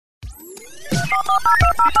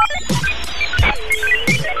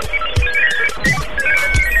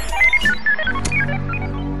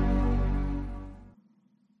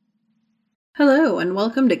Hello, and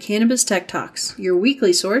welcome to Cannabis Tech Talks, your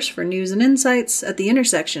weekly source for news and insights at the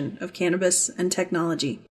intersection of cannabis and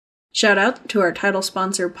technology. Shout out to our title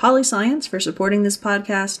sponsor, PolyScience, for supporting this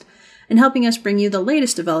podcast and helping us bring you the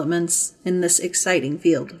latest developments in this exciting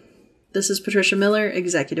field. This is Patricia Miller,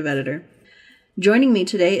 Executive Editor. Joining me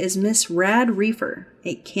today is Miss Rad Reefer,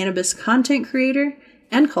 a cannabis content creator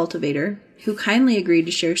and cultivator who kindly agreed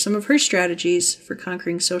to share some of her strategies for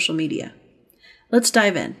conquering social media. Let's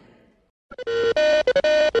dive in.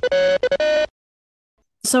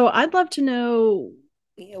 So I'd love to know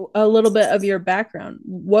a little bit of your background.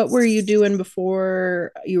 What were you doing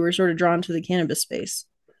before you were sort of drawn to the cannabis space?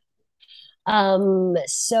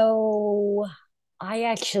 So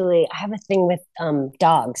I have a thing with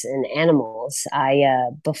dogs and animals.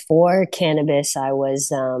 Before cannabis, I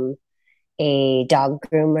was a dog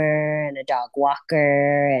groomer and a dog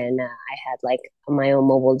walker, and I had like my own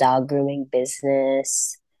mobile dog grooming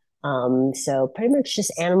business. So pretty much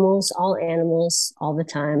just animals all the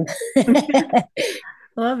time.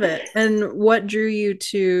 Love it. And what drew you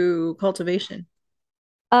to cultivation?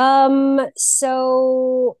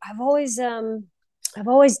 So I've always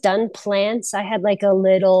done plants. I had like a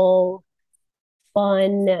little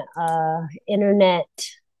fun internet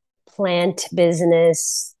plant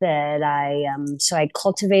business that I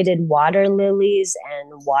cultivated water lilies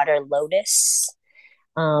and water lotus.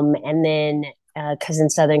 And then because in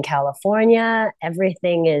Southern California,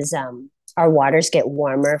 everything is our waters get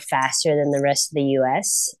warmer faster than the rest of the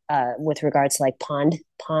US with regards to like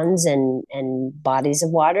ponds and bodies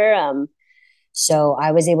of water. So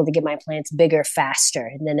I was able to get my plants bigger faster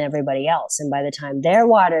than everybody else. And by the time their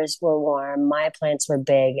waters were warm, my plants were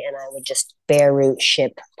big, and I would just bare root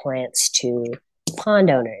ship plants to pond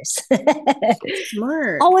owners.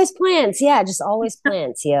 Smart. Always plants. Yeah, just always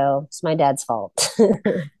plants, yo. It's my dad's fault.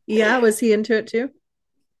 Yeah, was he into it too?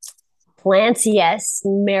 Plants, yes.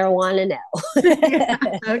 Marijuana, no. Yeah,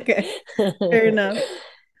 okay. Fair enough.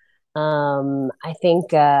 I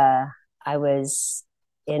think I was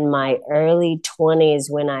in my early 20s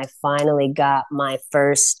when I finally got my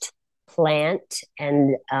first plant,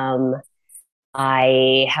 and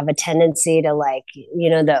I have a tendency to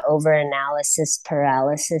the over analysis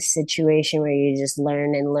paralysis situation where you just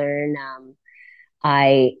learn and learn.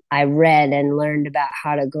 I read and learned about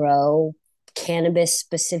how to grow cannabis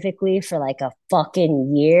specifically for like a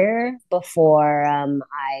fucking year before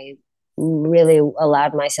I really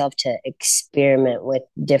allowed myself to experiment with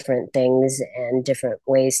different things and different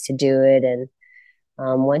ways to do it. And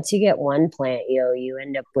once you get one plant, you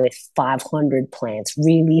end up with 500 plants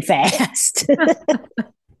really fast.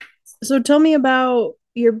 So tell me about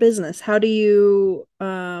your business. How do you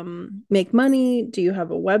make money? Do you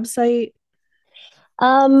have a website?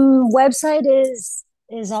 Website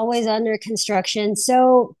is always under construction.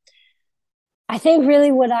 So I think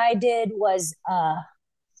really what I did was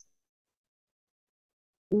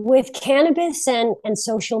with cannabis and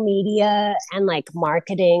social media and like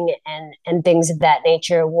marketing and things of that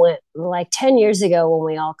nature, went like 10 years ago when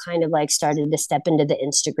we all kind of like started to step into the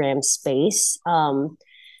Instagram space.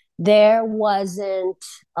 There wasn't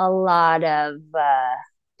a lot of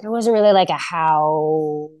there wasn't really like a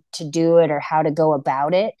how to do it or how to go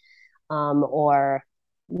about it, or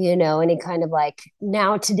any kind of like,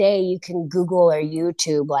 now today you can Google or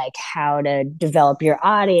YouTube like how to develop your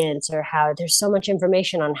audience, or how there's so much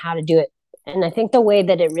information on how to do it. And I think the way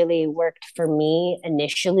that it really worked for me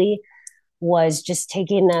initially was just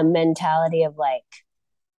taking the mentality of like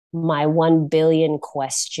my 1 billion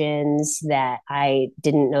questions that I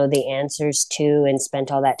didn't know the answers to and spent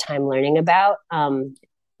all that time learning about.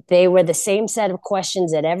 They were the same set of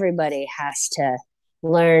questions that everybody has to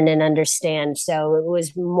learn and understand. So it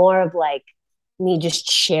was more of like me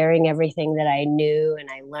just sharing everything that I knew and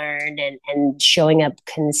I learned, and showing up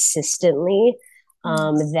consistently,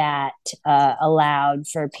 that allowed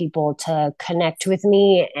for people to connect with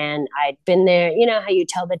me. And I'd been there, how you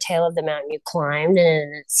tell the tale of the mountain you climbed,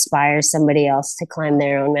 and it inspires somebody else to climb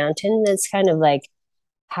their own mountain. That's kind of like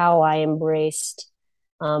how I embraced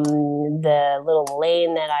the little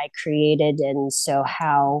lane that I created. And so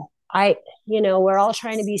how we're all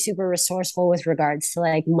trying to be super resourceful with regards to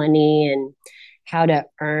like money and how to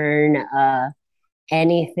earn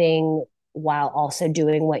anything while also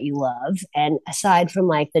doing what you love. And aside from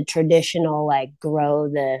like the traditional, like grow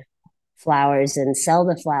the flowers and sell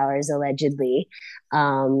the flowers, allegedly,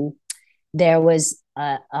 there was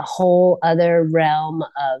a whole other realm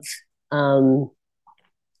of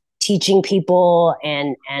teaching people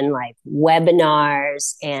and like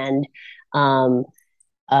webinars and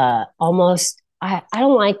almost I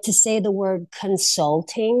don't like to say the word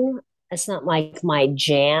consulting. It's not like my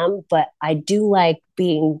jam, but I do like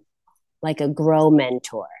being like a grow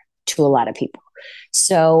mentor to a lot of people.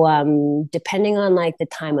 So depending on like the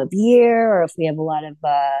time of year or if we have a lot of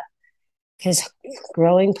because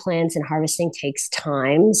growing plants and harvesting takes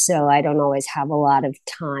time. So I don't always have a lot of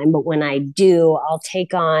time. But when I do, I'll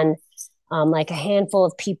take on like a handful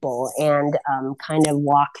of people and kind of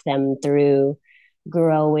walk them through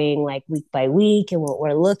growing like week by week and what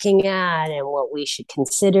we're looking at and what we should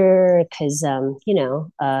consider. Because,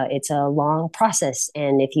 it's a long process.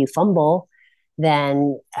 And if you fumble,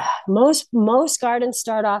 then most gardens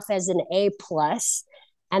start off as an A plus,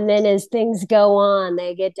 and then as things go on,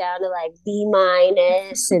 they get down to like B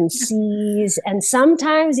minus and C's. And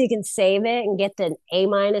sometimes you can save it and get the A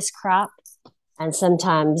minus crop. And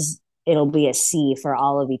sometimes it'll be a C for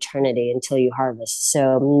all of eternity until you harvest.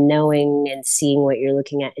 So knowing and seeing what you're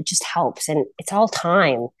looking at, it just helps. And it's all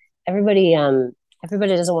time. Everybody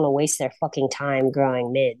doesn't want to waste their fucking time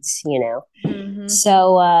growing mids, you know? Mm-hmm.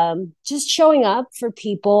 So just showing up for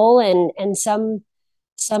people and some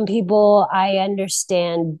people I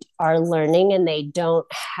understand are learning and they don't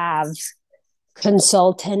have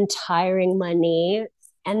consultant hiring money.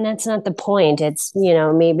 And that's not the point. It's,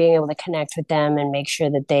 me being able to connect with them and make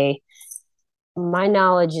sure that my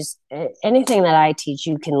knowledge is anything that I teach,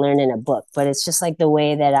 you can learn in a book, but it's just like the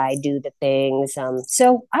way that I do the things.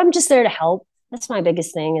 So I'm just there to help. That's my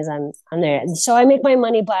biggest thing is I'm there. And so I make my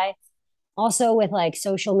money by also with like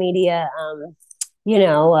social media,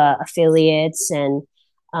 affiliates and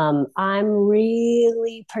I'm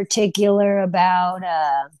really particular about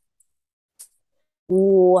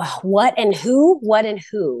what and who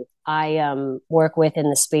I work with in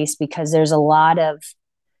the space because there's a lot of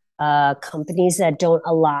companies that don't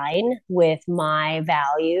align with my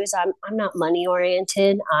values. I'm not money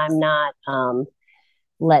oriented. I'm not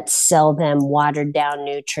let's sell them watered down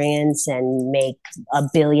nutrients and make $1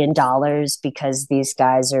 billion because these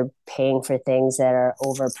guys are paying for things that are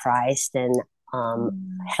overpriced and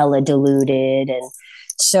hella diluted. And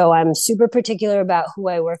so I'm super particular about who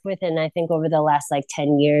I work with. And I think over the last like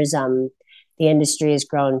 10 years, the industry has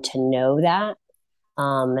grown to know that.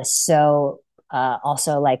 Also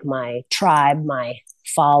like my tribe, my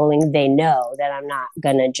following, they know that I'm not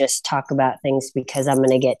going to just talk about things because I'm going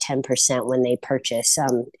to get 10% when they purchase.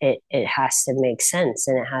 It has to make sense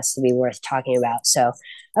and it has to be worth talking about. So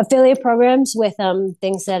affiliate programs with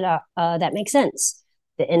things that make sense.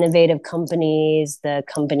 The innovative companies, the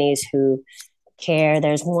companies who care.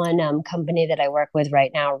 There's one company that I work with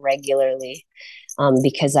right now regularly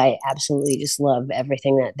because I absolutely just love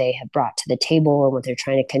everything that they have brought to the table and what they're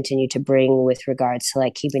trying to continue to bring with regards to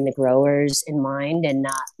like keeping the growers in mind and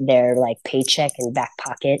not their like paycheck and back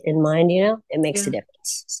pocket in mind. It makes a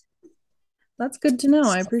difference. That's good to know.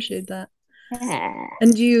 I appreciate that. Yeah.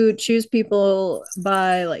 And do you choose people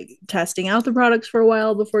by like testing out the products for a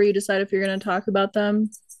while before you decide if you're going to talk about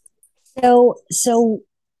them? So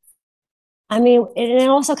I mean, it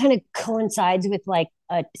also kind of coincides with like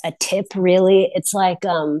a tip, really. It's like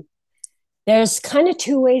there's kind of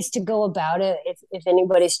two ways to go about it if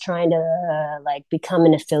anybody's trying to like become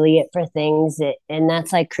an affiliate for things. And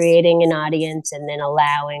that's like creating an audience and then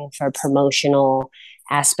allowing for promotional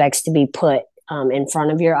aspects to be put in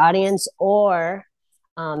front of your audience or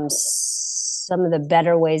some of the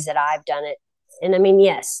better ways that I've done it. And I mean,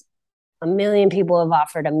 yes, 1 million people have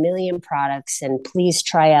offered 1 million products and please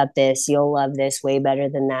try out this. You'll love this way better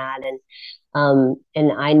than that.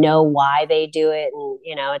 And I know why they do it. And,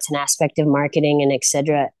 it's an aspect of marketing and et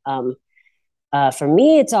cetera. For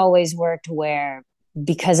me, it's always worked where,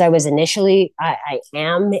 because I was initially, I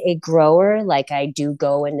am a grower. Like I do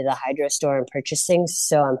go into the hydro store and purchase things.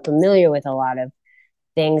 So I'm familiar with a lot of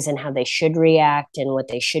things and how they should react and what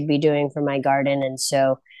they should be doing for my garden. And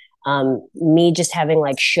so me just having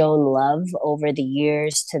like shown love over the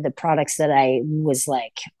years to the products that I was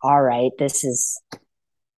like, all right, this is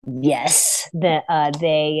yes, that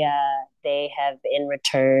they have in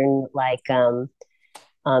return like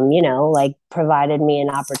like provided me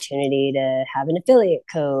an opportunity to have an affiliate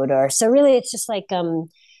code or so really it's just like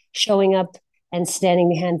showing up and standing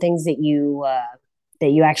behind things that you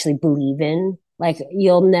actually believe in. Like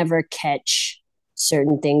you'll never catch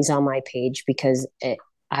certain things on my page because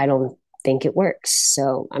I don't think it works.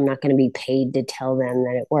 So I'm not going to be paid to tell them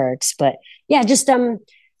that it works. But yeah, just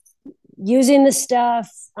using the stuff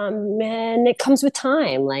and it comes with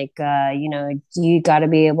time. Like, you got to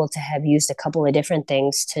be able to have used a couple of different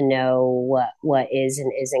things to know what is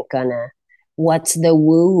and isn't going to what's the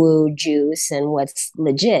woo woo juice and what's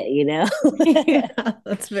legit, you know? Yeah,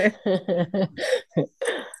 that's fair.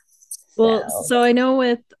 Well, So, so I know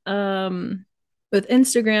with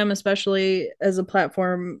Instagram, especially as a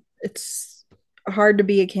platform, it's hard to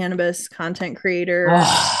be a cannabis content creator.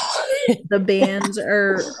 oh, The bans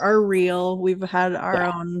are real. We've had our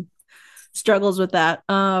yeah. own struggles with that.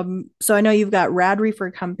 So I know you've got Rad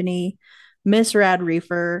Reefer Company, Miss Rad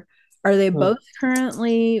Reefer. Are they both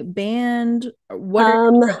currently banned? What are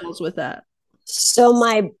Um, your struggles with that? so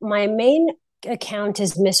my main account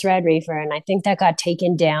is Misread Reefer, and I think that got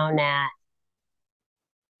taken down at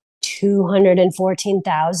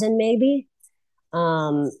 214,000 maybe.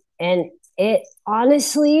 And it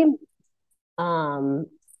honestly, um,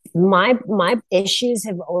 my issues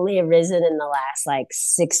have only arisen in the last like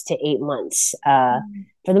 6 to 8 months.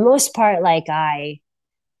 For the most part, like I'm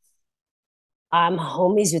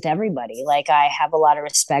homies with everybody. Like I have a lot of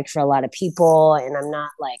respect for a lot of people, and I'm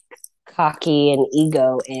not like cocky and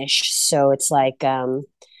ego-ish. So it's like Do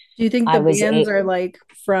you think I the was bans a are like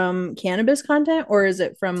from cannabis content or is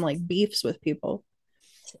it from like beefs with people?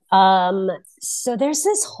 um so there's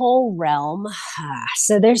this whole realm.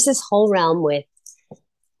 So there's this whole realm with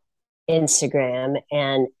Instagram,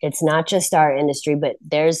 and it's not just our industry, but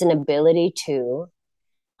there's an ability to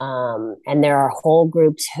and there are whole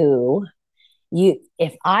groups who you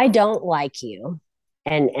if I don't like you,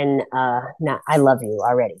 and not I love you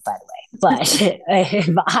already, by the way, but if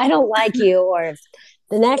I don't like you, or if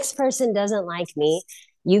the next person doesn't like me,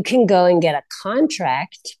 you can go and get a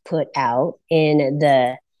contract put out in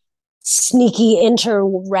the sneaky inter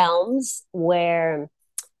realms where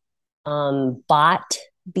bot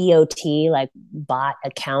like bot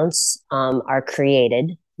accounts are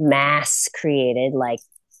created, mass created, like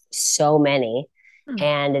so many, Hmm.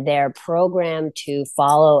 and they're programmed to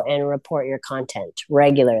follow and report your content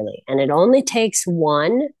regularly. And it only takes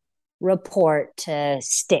one report to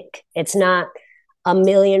stick. It's not a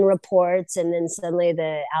million reports and then suddenly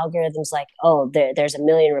the algorithm's like, oh, there's a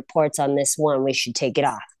million reports on this one, we should take it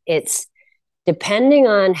off. It's depending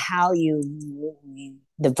on how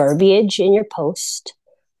the verbiage in your post,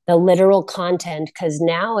 the literal content, because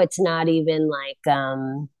now it's not even like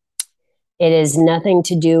it is nothing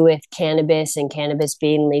to do with cannabis and cannabis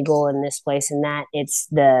being legal in this place and that. It's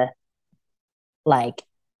the like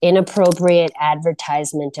inappropriate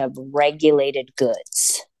advertisement of regulated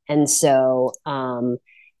goods. And so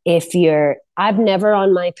if you're I've never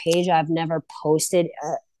on my page, I've never posted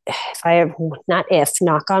if I have not if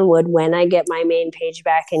knock on wood, when I get my main page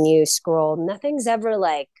back and you scroll, nothing's ever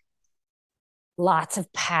like lots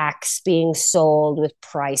of packs being sold with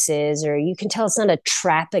prices, or you can tell it's not a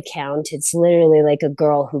trap account. It's literally like a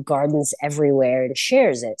girl who gardens everywhere and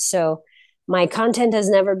shares it. So my content has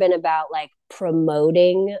never been about like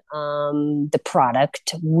promoting the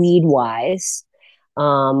product weed wise.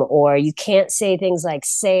 Or you can't say things like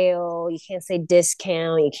sale, you can't say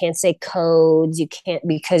discount, you can't say codes, you can't,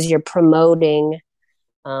 because you're promoting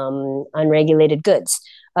unregulated goods.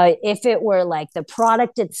 If it were like the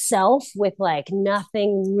product itself with like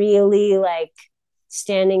nothing really like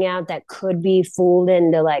standing out that could be fooled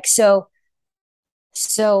into like so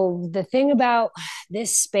the thing about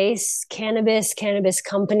this space, cannabis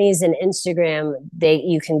companies and Instagram, they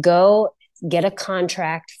you can go get a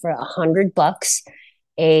contract for $100.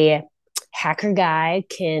 A hacker guy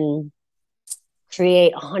can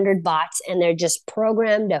create 100 bots, and they're just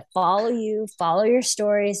programmed to follow you, follow your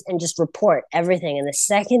stories, and just report everything. And the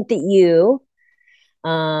second that you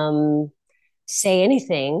um, say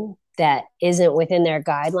anything that isn't within their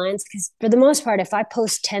guidelines, because for the most part, if I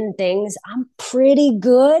post 10 things, I'm pretty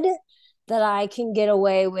good that I can get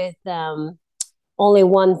away with only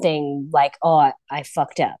one thing, like, oh, I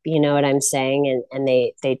fucked up, you know what I'm saying? And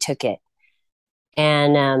they took it.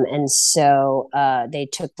 And so they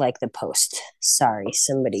took like the post. Sorry,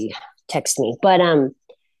 somebody text me. But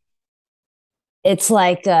it's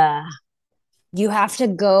like you have to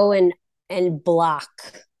go and block.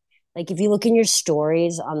 Like if you look in your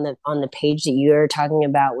stories on the page that you're talking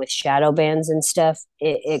about with shadow bans and stuff,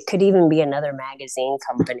 it could even be another magazine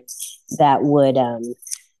company that would,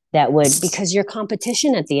 because you're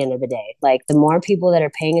competition at the end of the day. Like the more people that are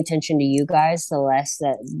paying attention to you guys, the less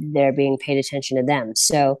that they're being paid attention to them.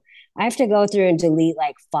 So I have to go through and delete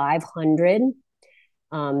like 500.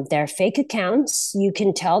 They're fake accounts. You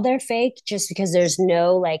can tell they're fake just because there's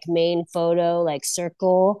no like main photo, like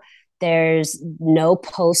circle. There's no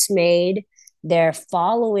post made. They're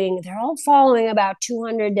all following about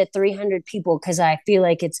 200 to 300 people, because I feel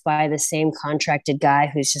like it's by the same contracted guy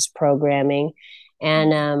who's just programming.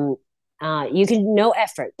 And You can no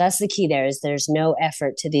effort. That's the key. There's no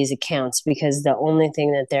effort to these accounts because the only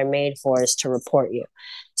thing that they're made for is to report you.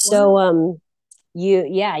 So Wow.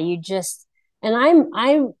 you just and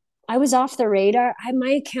I was off the radar.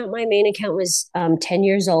 My main account was 10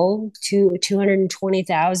 years old to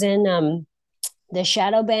 220,000. The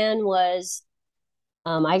shadow ban was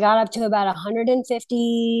I got up to about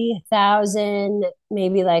 150,000,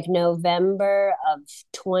 maybe like November of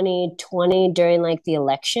 2020 during like the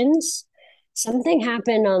elections. Something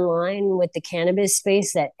happened online with the cannabis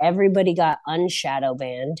space that everybody got unshadow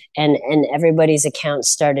banned and everybody's accounts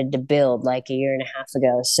started to build like a year and a half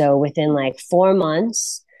ago. So within like 4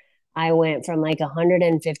 months, I went from like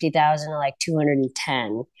 150,000 to like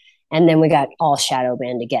 210. And then we got all shadow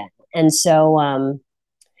banned again. And so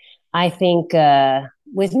I think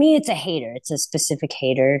with me, it's a hater. It's a specific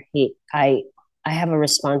hater. I have a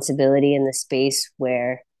responsibility in the space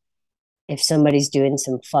where if somebody's doing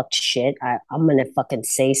some fucked shit, I'm gonna fucking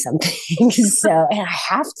say something. So, and I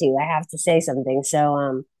have to say something.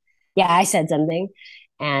 So, yeah, I said something,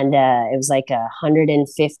 and it was like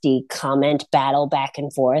 150 comment battle back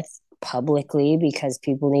and forth publicly because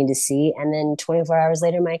people need to see. And then 24 hours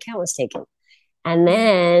later, my account was taken. And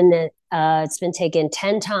then it's been taken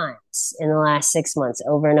 10 times in the last 6 months,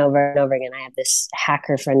 over and over and over again. I have this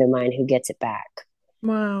hacker friend of mine who gets it back,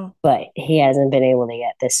 Wow. but he hasn't been able to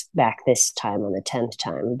get this back this time on the 10th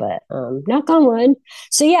time. But knock on wood.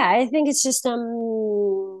 So, yeah, I think it's just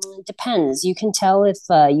it depends. You can tell if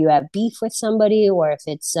you have beef with somebody or if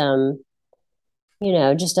it's,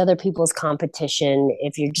 just other people's competition,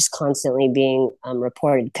 if you're just constantly being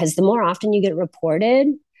reported. Because the more often you get reported,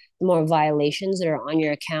 more violations that are on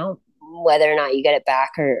your account, whether or not you get it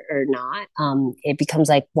back or not, it becomes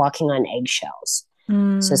like walking on eggshells.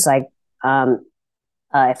 So it's like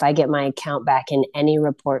if I get my account back and any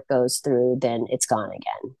report goes through, then it's gone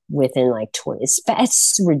again within like 20.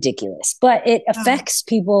 It's ridiculous, but it affects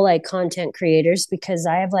people like content creators because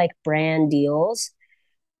I have like brand deals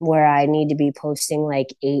where I need to be posting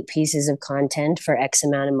like 8 pieces of content for X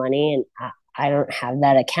amount of money, and I don't have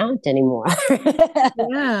that account anymore.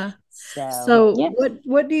 Yeah. So, So yeah.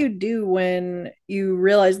 what do you do when you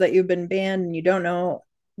realize that you've been banned and you don't know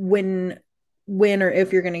when or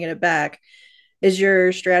if you're going to get it back? Is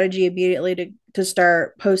your strategy immediately to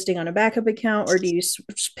start posting on a backup account, or do you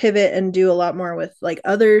pivot and do a lot more with like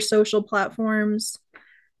other social platforms?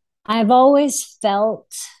 I've always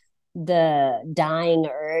felt the dying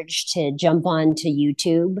urge to jump onto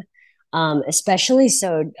YouTube. Especially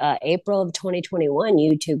so April of 2021,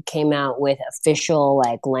 YouTube came out with official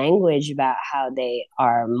like language about how they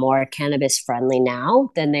are more cannabis friendly now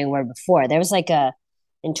than they were before. There was like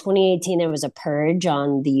in 2018, there was a purge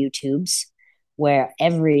on the YouTubes where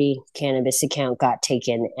every cannabis account got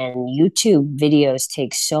taken, and YouTube videos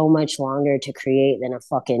take so much longer to create than a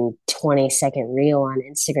fucking 20-second reel on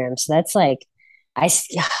Instagram. So that's like, I,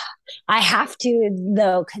 I have to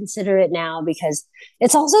though consider it now because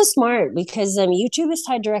it's also smart because YouTube is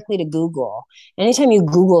tied directly to Google. Anytime you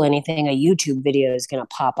Google anything, a YouTube video is going to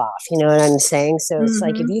pop off. You know what I'm saying? So it's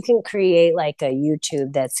like if you can create like a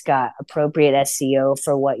YouTube that's got appropriate SEO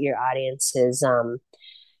for what your audience is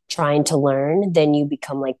trying to learn, then you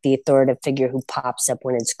become like the authoritative figure who pops up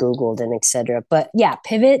when it's Googled and etc. But yeah,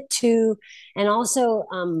 pivot to and also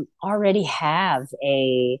already have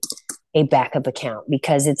a backup account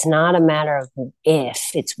because it's not a matter of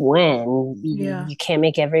if, it's when. Yeah. You can't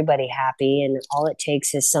make everybody happy, and all it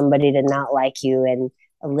takes is somebody to not like you and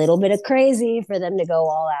a little bit of crazy for them to go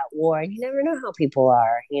all out war. And you never know how people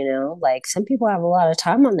are, like some people have a lot of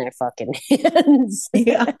time on their fucking hands.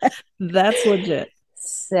 Yeah. That's legit.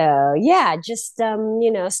 So yeah, just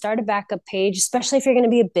start a backup page, especially if you're going to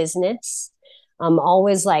be a business.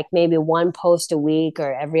 Always like maybe one post a week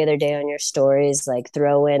or every other day on your stories, like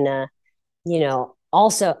throw in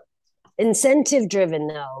also incentive driven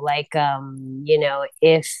though, like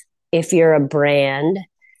if you're a brand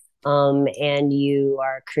and you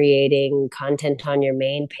are creating content on your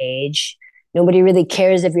main page, nobody really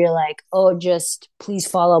cares if you're like, oh, just please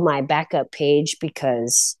follow my backup page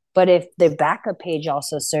but if the backup page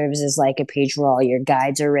also serves as like a page where all your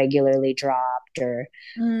guides are regularly dropped or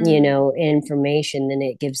information, then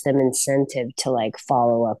it gives them incentive to like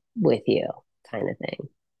follow up with you kind of thing.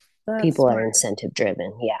 That's People smart. are incentive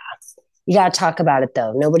driven. Yeah. You got to talk about it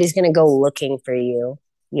though. Nobody's going to go looking for you.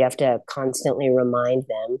 You have to constantly remind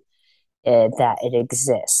them that it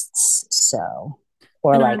exists. So,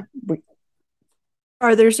 or And like,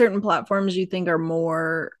 are there certain platforms you think are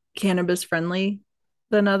more cannabis friendly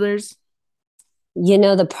than others?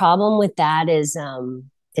 the problem with that is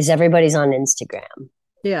everybody's on Instagram.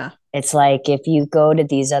 Yeah. It's like if you go to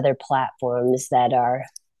these other platforms that are,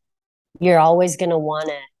 you're always going to want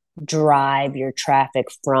to drive your traffic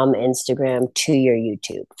from Instagram to your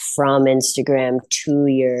YouTube, from Instagram to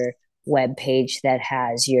your web page that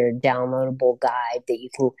has your downloadable guide that you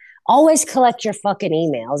can always collect your fucking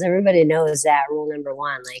emails. Everybody knows that rule number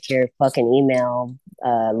one, like your fucking email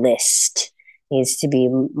list needs to be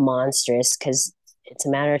monstrous because it's a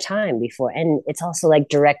matter of time before, and it's also like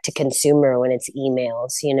direct to consumer when it's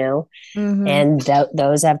emails, you know, Mm-hmm. and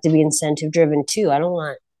those have to be incentive driven too. I don't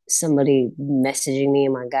want somebody messaging me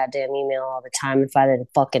in my goddamn email all the time if I didn't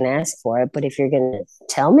fucking ask for it. But if you're gonna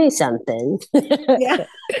tell me something, Yeah.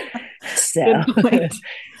 so Good point.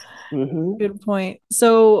 mm-hmm. Good point.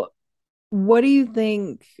 So, what do you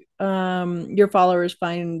think your followers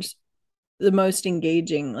find the most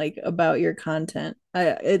engaging, like about your content?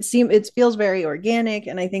 It feels very organic,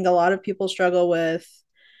 and I think a lot of people struggle with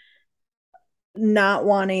not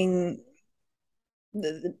wanting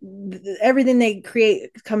everything they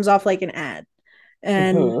create comes off like an ad,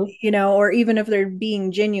 and Mm-hmm. or even if they're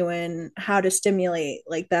being genuine, how to stimulate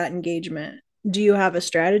like that engagement. Do you have a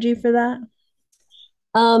strategy for that?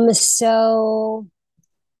 So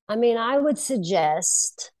I mean, I would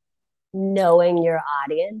suggest knowing your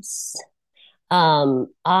audience.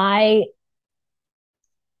 I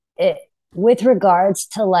it, with regards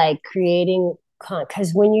to like creating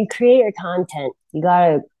because when you create your content, you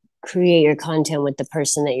gotta create your content with the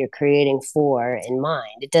person that you're creating for in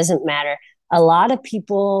mind. It doesn't matter. A lot of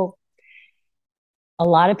people, a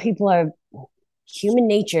lot of people are human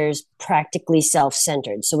nature is practically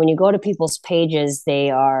self-centered. So when you go to people's pages, they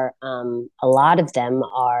are a lot of them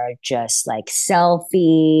are just like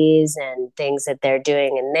selfies and things that they're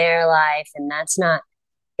doing in their life, and that's not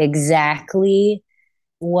exactly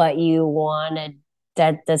what you wanted.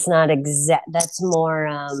 That's not exact. That's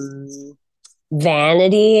more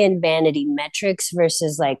vanity and vanity metrics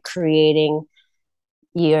versus like creating.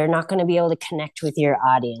 You're not going to be able to connect with your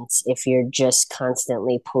audience if you're just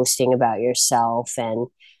constantly posting about yourself. And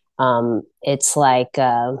it's like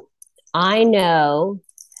I know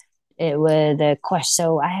it was a question.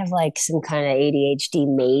 So I have like some kind of ADHD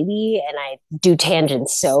maybe, and I do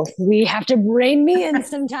tangents. So we have to rein me in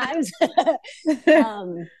sometimes.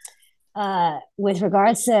 um, with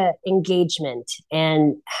regards to engagement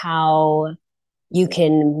and how you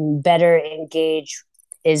can better engage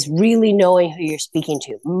is really knowing who you're speaking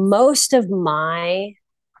to. Most of my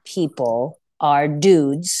people are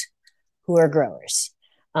dudes who are growers.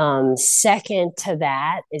 Second to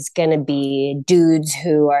that is going to be dudes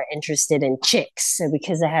who are interested in chicks. So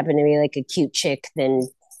because I happen to be like a cute chick, then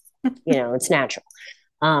it's natural.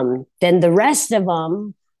 Then the rest of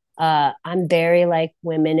them, I'm very like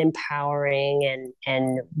women empowering,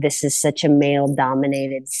 and this is such a male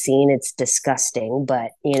dominated scene. It's disgusting,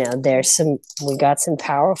 but we got some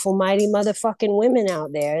powerful, mighty motherfucking women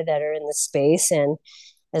out there that are in the space, and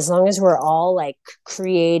as long as we're all like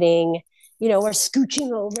creating, we're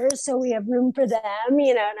scooching over so we have room for them.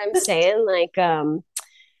 You know what I'm saying? Like,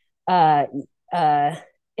 uh, uh,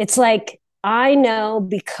 it's like I know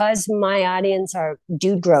because my audience are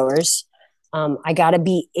dude growers, I got to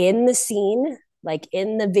be in the scene, like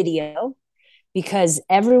in the video, because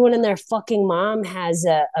everyone and their fucking mom has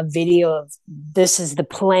a video of this is the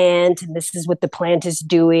plant and this is what the plant is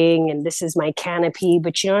doing and this is my canopy,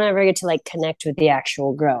 but you don't ever get to like connect with the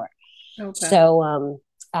actual grower. Okay. So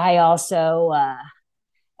I also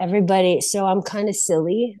everybody. So I'm kind of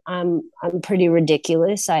silly. I'm pretty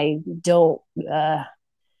ridiculous. I don't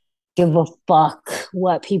give a fuck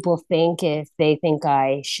what people think. If they think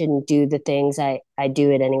I shouldn't do the things, I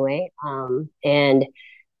do it anyway. And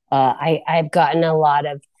I've gotten a lot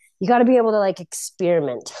of. You got to be able to like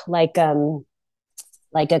experiment, like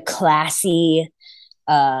a classy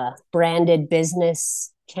branded business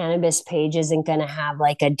cannabis page isn't going to have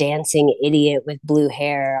like a dancing idiot with blue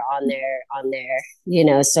hair on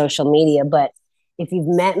their social media. But if you've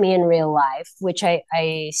met me in real life, which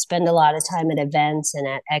I spend a lot of time at events and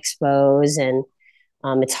at expos, and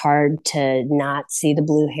it's hard to not see the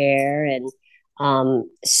blue hair, and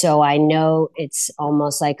so I know it's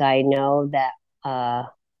almost like I know that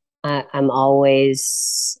I'm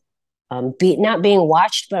always not being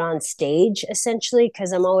watched, but on stage essentially,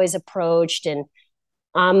 because I'm always approached, and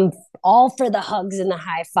I'm all for the hugs and the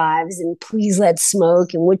high fives and please let's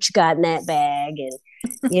smoke and what you got in that bag, and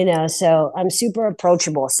so I'm super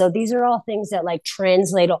approachable. So these are all things that like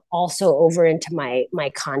translate also over into my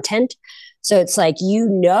content. So it's like,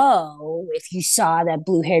 if you saw that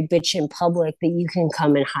blue haired bitch in public, that you can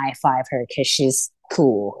come and high five her because she's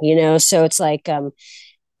cool. So it's like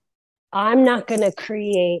I'm not going to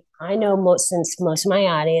create. I know most since most of my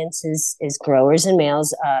audience is growers and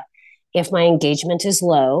males. If my engagement is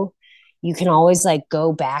low, you can always like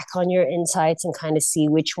go back on your insights and kind of see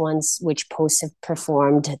which posts have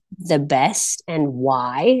performed the best and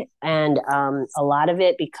why. And a lot of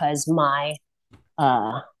it because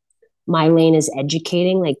uh, my lane is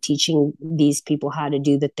educating, like teaching these people how to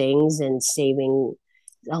do the things and saving.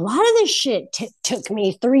 A lot of this shit took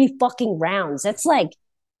me 3 fucking rounds. That's like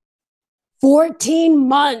 14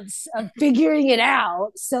 months of figuring it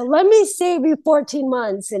out. So let me save you 14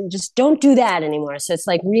 months and just don't do that anymore. So it's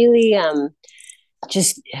like really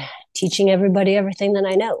just teaching everybody everything that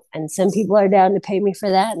I know. And some people are down to pay me for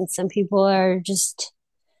that. And some people are just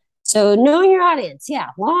so knowing your audience. Yeah.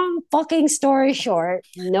 Long fucking story short,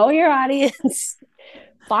 know your audience,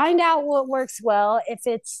 find out what works well.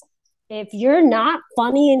 If you're not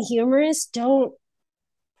funny and humorous, don't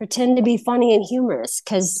pretend to be funny and humorous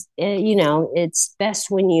because it's best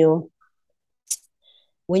when you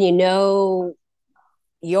know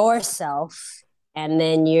yourself and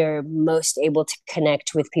then you're most able to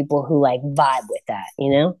connect with people who like vibe with that.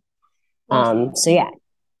 So yeah,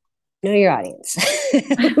 know your audience.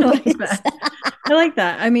 I like that. I like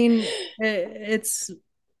that. I mean, I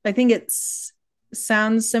think it's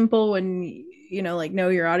sounds simple when like know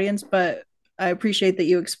your audience, but I appreciate that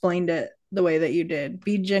you explained it the way that you did.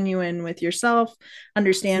 Be genuine with yourself,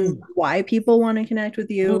 understand why people want to connect with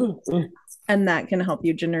you, and that can help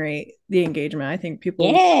you generate the engagement. I think people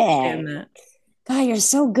Yeah. understand that. God, you're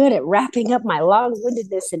so good at wrapping up my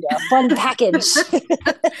long-windedness into a fun package.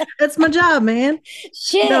 That's my job, man.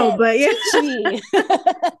 Shit, no, but yeah. teach me.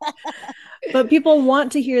 But people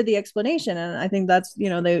want to hear the explanation, and I think that's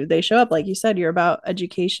they show up like you said. You're about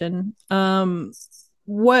education.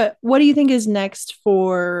 What do you think is next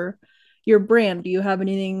for your brand? Do you have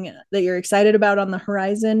anything that you're excited about on the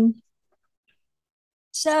horizon?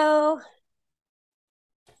 So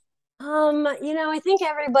I think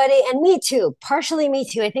everybody, and me too, partially me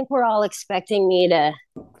too. I think we're all expecting me to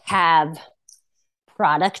have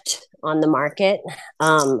product on the market.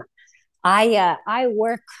 I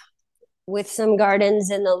work with some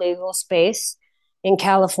gardens in the legal space in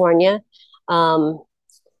California. I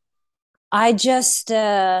just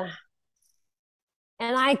and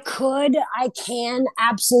I could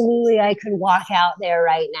walk out there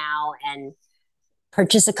right now and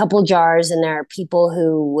purchase a couple jars, and there are people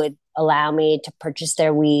who would allow me to purchase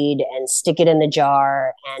their weed and stick it in the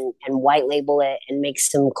jar and white label it and make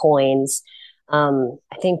some coins. I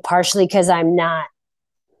think partially because I'm not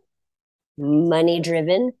money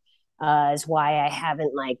driven is why I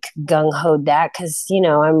haven't like gung hoed that because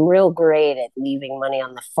I'm real great at leaving money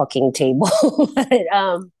on the fucking table. But,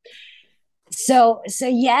 so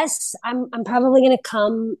yes, I'm probably gonna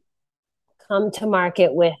come to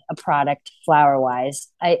market with a product flower wise.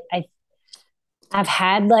 I've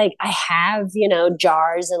had like I have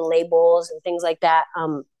jars and labels and things like that.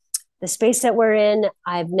 The space that we're in,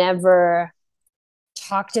 I've never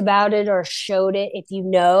talked about it or showed it. If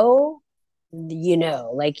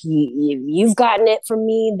like you've gotten it from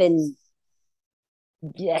me, then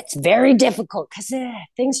it's very difficult because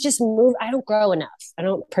things just move. I don't grow enough. I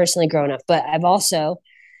don't personally grow enough, but I've also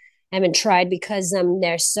haven't tried because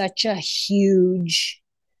there's such a huge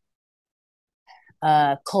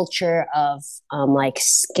culture of like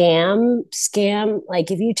scam.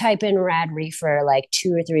 Like if you type in rad reefer like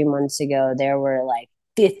 2 or 3 months ago, there were like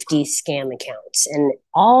 50 scam accounts, and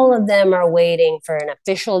all of them are waiting for an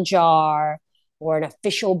official jar or an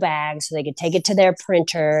official bag so they could take it to their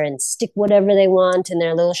printer and stick whatever they want in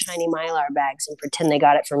their little shiny mylar bags and pretend they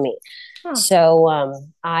got it from me. Huh. So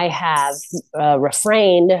I have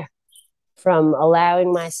refrained from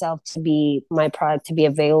allowing my product to be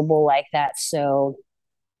available like that so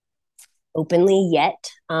openly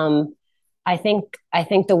yet. I think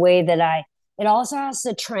the way that it also has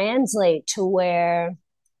to translate to where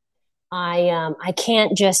I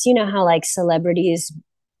can't just how like celebrities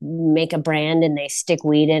make a brand and they stick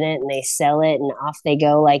weed in it and they sell it and off they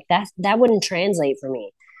go, like that wouldn't translate for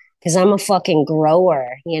me because I'm a fucking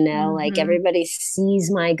grower, like everybody sees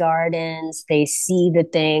my gardens, they see the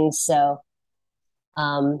things. So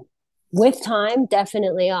with time,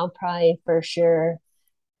 definitely I'll probably for sure,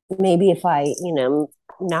 maybe if I,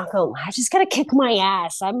 knock on, I just gotta kick my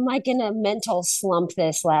ass. I'm like in a mental slump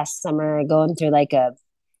this last summer, going through like a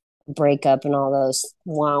breakup and all those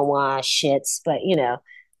wah wah shits. But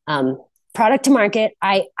product to market.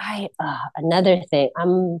 I another thing.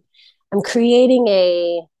 I'm creating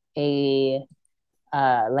a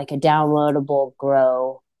like a downloadable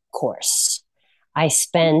grow course. I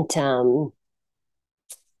spent how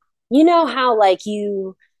like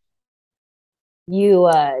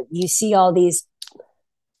you see all these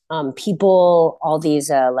people, all these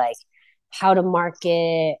like how to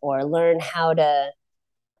market or learn how to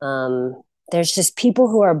there's just people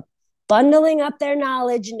who are bundling up their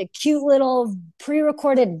knowledge into cute little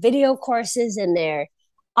pre-recorded video courses, and they're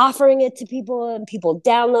offering it to people, and people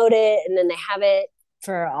download it, and then they have it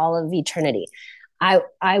for all of eternity. I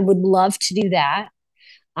would love to do that.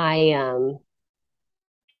 I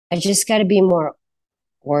just got to be more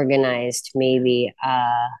organized, maybe.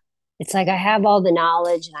 It's like I have all the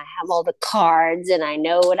knowledge and I have all the cards and I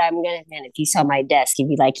know what I'm gonna. And if you saw my desk, you'd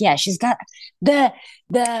be like, "Yeah, she's got the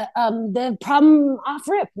problem off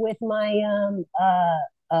rip with my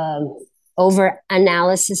over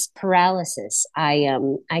analysis paralysis."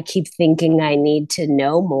 I keep thinking I need to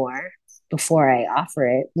know more before I offer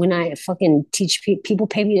it. When I fucking teach people,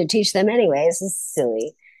 pay me to teach them anyways. It's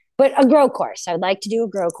silly. But a grow course. I would like to do a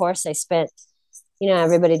grow course. I spent,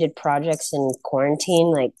 everybody did projects in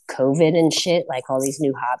quarantine, like COVID and shit, like all these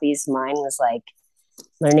new hobbies. Mine was like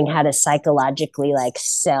learning how to psychologically like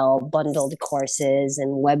sell bundled courses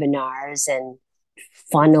and webinars and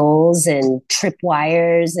funnels and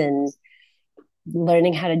tripwires and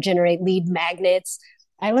learning how to generate lead magnets.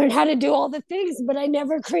 I learned how to do all the things, but I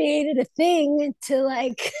never created a thing to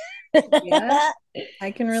like. Yeah,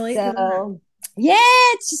 I can relate to that. Yeah,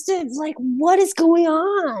 it's like, what is going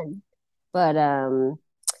on? But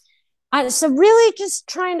so really just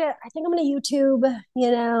trying to, I think I'm going to YouTube,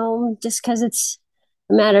 just because it's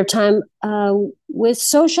a matter of time. With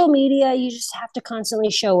social media, you just have to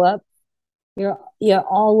constantly show up. You're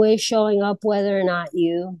always showing up, whether or not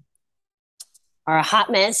you are a hot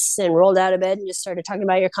mess and rolled out of bed and just started talking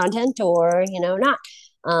about your content, or not.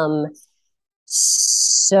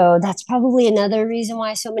 So that's probably another reason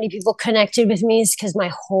why so many people connected with me, is because my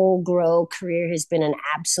whole grow career has been an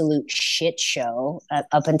absolute shit show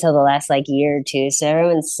up until the last like year or two. So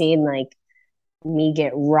everyone's seen like me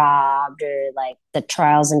get robbed or like the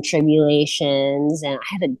trials and tribulations. And I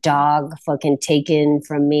had a dog fucking taken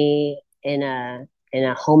from me in a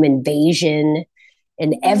home invasion.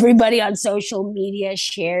 And everybody on social media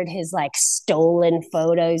shared his like stolen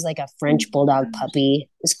photos, like a French bulldog puppy.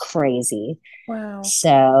 It was crazy. Wow.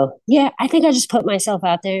 So yeah, I think I just put myself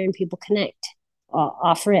out there and people connect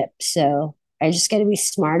off rip. So I just got to be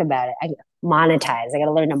smart about it. I monetize. I got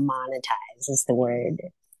to learn to monetize is the word.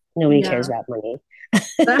 Nobody cares about money.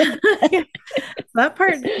 That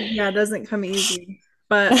part, doesn't come easy.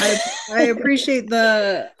 But I appreciate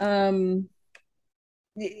the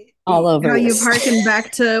all over how you harken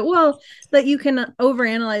back to that you can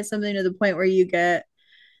overanalyze something to the point where you get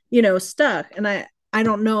stuck. And I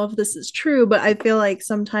don't know if this is true, but I feel like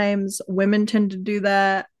sometimes women tend to do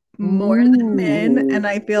that more than men. And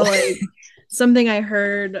I feel like something I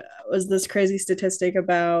heard was this crazy statistic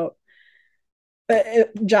about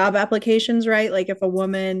job applications, right? Like if a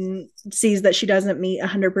woman sees that she doesn't meet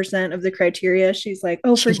 100% of the criteria, she's like,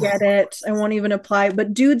 "Oh, forget it, I won't even apply."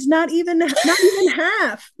 But dudes, not even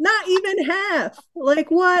half,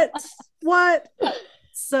 like what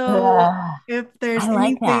so if there's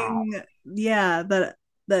anything that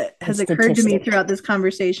has occurred to me throughout this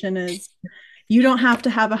conversation, is you don't have to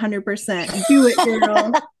have 100%. Do it,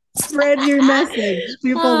 girl. Spread your message.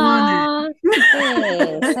 People want it.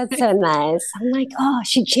 Hey, that's so nice. I'm like, oh,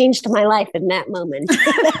 she changed my life in that moment.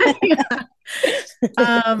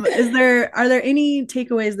 Are there any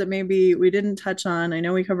takeaways that maybe we didn't touch on? I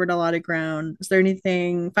know we covered a lot of ground. Is there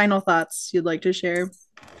anything, final thoughts you'd like to share?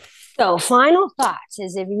 So, final thoughts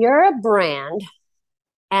is, if you're a brand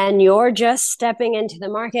and you're just stepping into the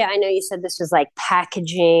market, I know you said this was like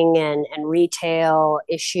packaging and retail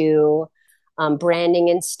issue, branding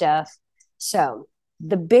and stuff. So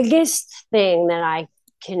the biggest thing that I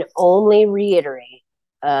can only reiterate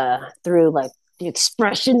through like the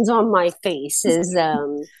expressions on my face is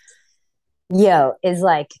is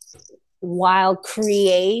like, while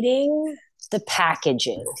creating the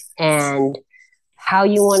packaging and how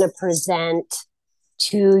you want to present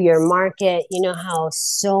to your market, how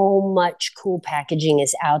so much cool packaging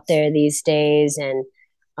is out there these days, and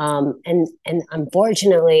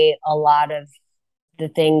unfortunately, a lot of the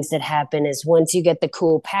things that happen is, once you get the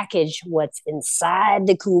cool package, what's inside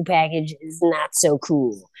the cool package is not so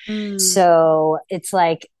cool. So it's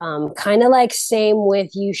like kind of like same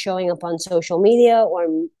with you showing up on social media, or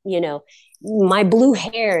my blue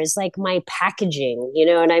hair is like my packaging, you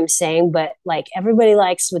know what I'm saying? But like, everybody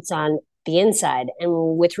likes what's on the inside.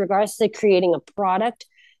 And with regards to creating a product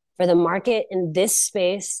for the market in this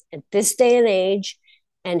space at this day and age,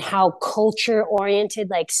 and how culture oriented,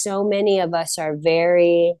 like so many of us are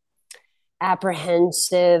very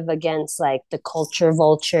apprehensive against like the culture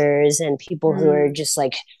vultures and people who are just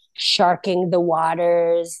like sharking the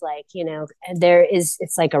waters. Like,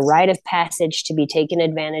 it's like a rite of passage to be taken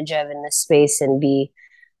advantage of in this space and be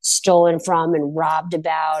stolen from and robbed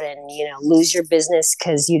about and, lose your business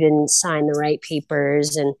because you didn't sign the right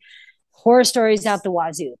papers, and horror stories out the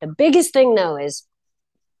wazoo. The biggest thing though is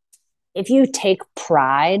if you take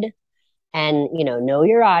pride and, know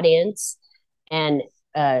your audience, and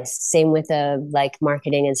same with like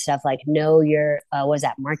marketing and stuff, like know your was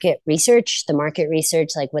that the market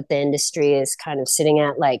research, like what the industry is kind of sitting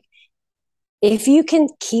at. Like if you can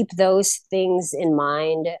keep those things in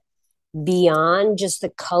mind beyond just the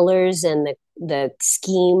colors and the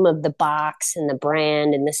scheme of the box and the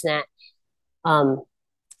brand and this and that,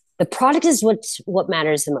 the product is what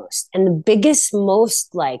matters the most. And the biggest,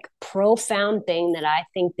 most like profound thing that I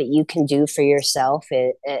think that you can do for yourself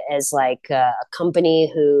as like a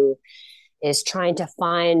company who is trying to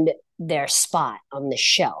find their spot on the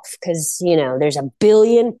shelf, because there's a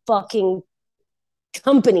billion fucking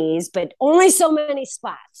companies but only so many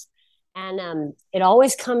spots, and it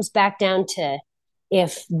always comes back down to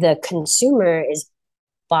if the consumer is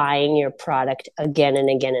buying your product again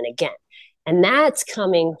and again and again. And that's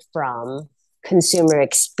coming from consumer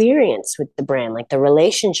experience with the brand, like the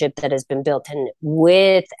relationship that has been built. And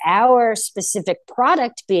with our specific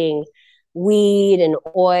product being weed and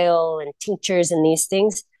oil and tinctures and these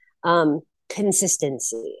things,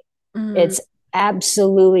 consistency. It's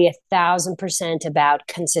absolutely 1,000% about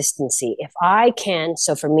consistency. If I can,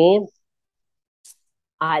 so for me,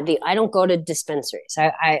 I don't go to dispensaries.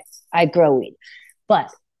 I grow weed,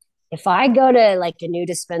 but if I go to like a new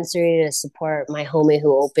dispensary to support my homie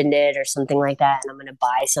who opened it or something like that, and I'm going to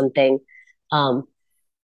buy something,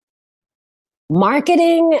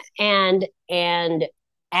 marketing and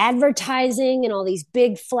advertising and all these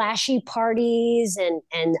big flashy parties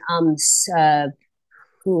and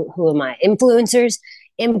who am I? Influencer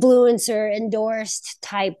endorsed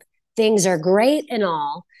type things are great and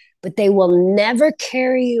all, but they will never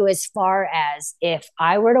carry you as far as if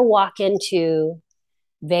I were to walk into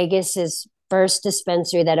Vegas's first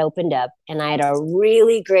dispensary that opened up, and I had a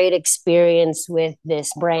really great experience with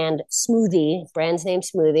this brand's name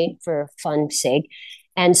Smoothie for fun's sake.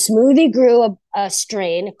 And Smoothie grew a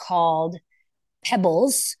strain called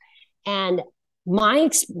Pebbles, and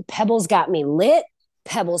Pebbles got me lit.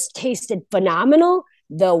 Pebbles tasted phenomenal.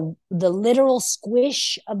 The literal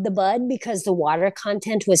squish of the bud, because the water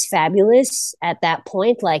content was fabulous at that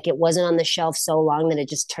point. Like it wasn't on the shelf so long that it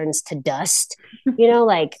just turns to dust.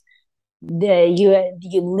 Like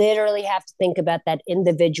you literally have to think about that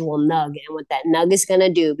individual nug and what that nug is going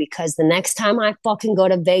to do, because the next time I fucking go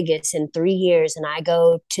to Vegas in 3 years and I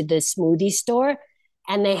go to the smoothie store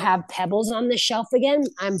and they have Pebbles on the shelf again,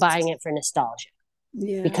 I'm buying it for nostalgia.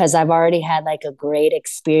 Yeah. Because I've already had like a great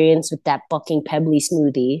experience with that fucking pebbly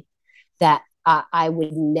smoothie that I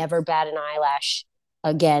would never bat an eyelash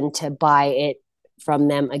again to buy it from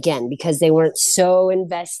them again, because they weren't so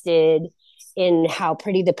invested in how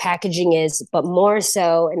pretty the packaging is, but more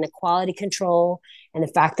so in the quality control and the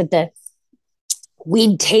fact that the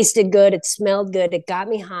weed tasted good, it smelled good, it got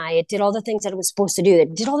me high, it did all the things that it was supposed to do,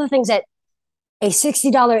 it did all the things that a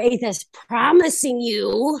 $60 eighth is promising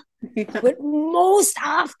you, but most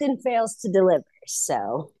often fails to deliver.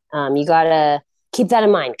 So you got to keep that in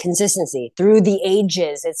mind. Consistency through the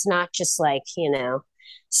ages. It's not just like,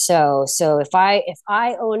 so if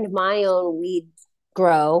I owned my own weed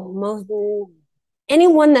grow,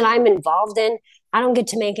 anyone that I'm involved in, I don't get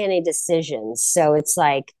to make any decisions. So it's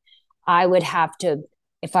like I would have to,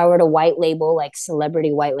 if I were to white label, like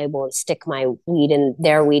celebrity white label, and stick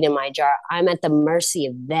their weed in my jar, I'm at the mercy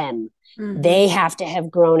of them. Mm-hmm. They have to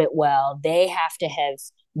have grown it well. They have to have,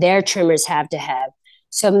 their trimmers have to have.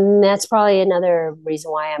 So that's probably another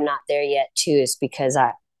reason why I'm not there yet too, is because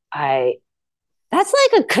I that's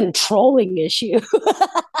like a controlling issue.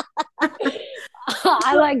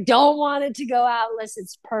 I like don't want it to go out unless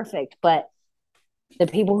it's perfect. But the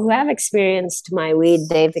people who have experienced my weed,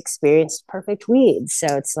 they've experienced perfect weed. So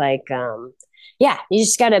it's like, you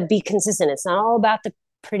just got to be consistent. It's not all about the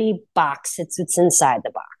pretty box. It's what's inside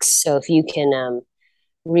the box. So if you can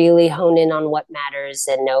really hone in on what matters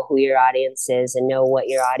and know who your audience is and know what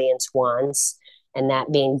your audience wants, and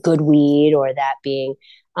that being good weed, or that being,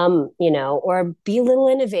 or be a little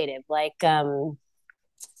innovative. Like,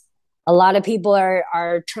 a lot of people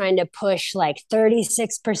are trying to push like 36%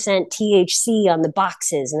 THC on the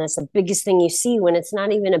boxes. And that's the biggest thing you see, when it's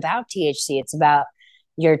not even about THC. It's about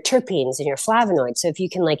your terpenes and your flavonoids. So if you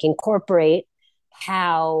can like incorporate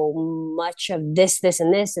how much of this,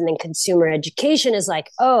 and this, and then consumer education is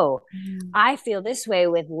like, oh, I feel this way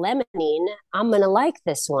with limonene, I'm going to like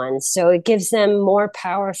this one. So it gives them more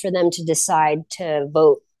power for them to decide to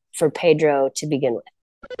vote for Pedro to begin with.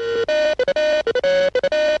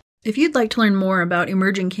 If you'd like to learn more about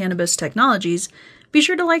emerging cannabis technologies, be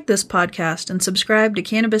sure to like this podcast and subscribe to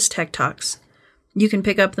Cannabis Tech Talks. You can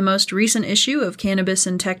pick up the most recent issue of Cannabis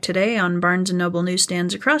and Tech Today on Barnes & Noble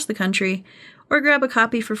newsstands across the country, or grab a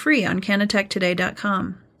copy for free on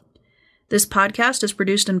canatechtoday.com. This podcast is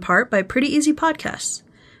produced in part by Pretty Easy Podcasts.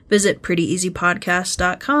 Visit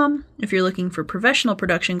prettyeasypodcasts.com if you're looking for professional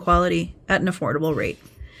production quality at an affordable rate.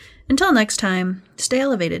 Until next time, stay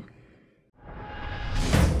elevated.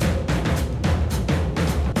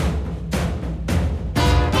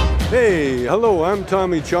 Hey, hello, I'm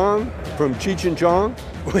Tommy Chong from Cheech and Chong.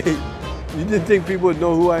 Wait, you didn't think people would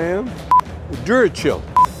know who I am? Durachill.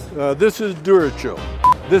 This is Durachill.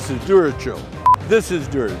 This is Durachill. This is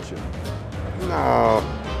Durachill. No,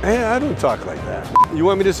 hey, I don't talk like that. You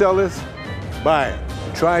want me to sell this? Buy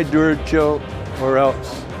it. Try Durachill or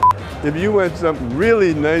else. If you want something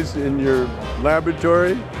really nice in your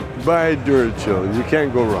laboratory, buy Durachill. You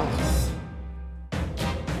can't go wrong.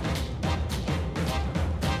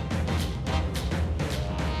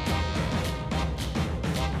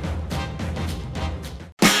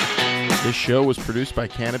 This show was produced by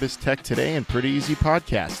Cannabis Tech Today and Pretty Easy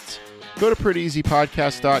Podcasts. Go to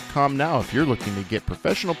prettyeasypodcast.com now if you're looking to get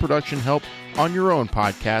professional production help on your own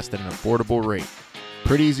podcast at an affordable rate.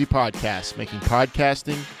 Pretty Easy Podcasts, making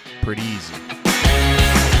podcasting pretty easy.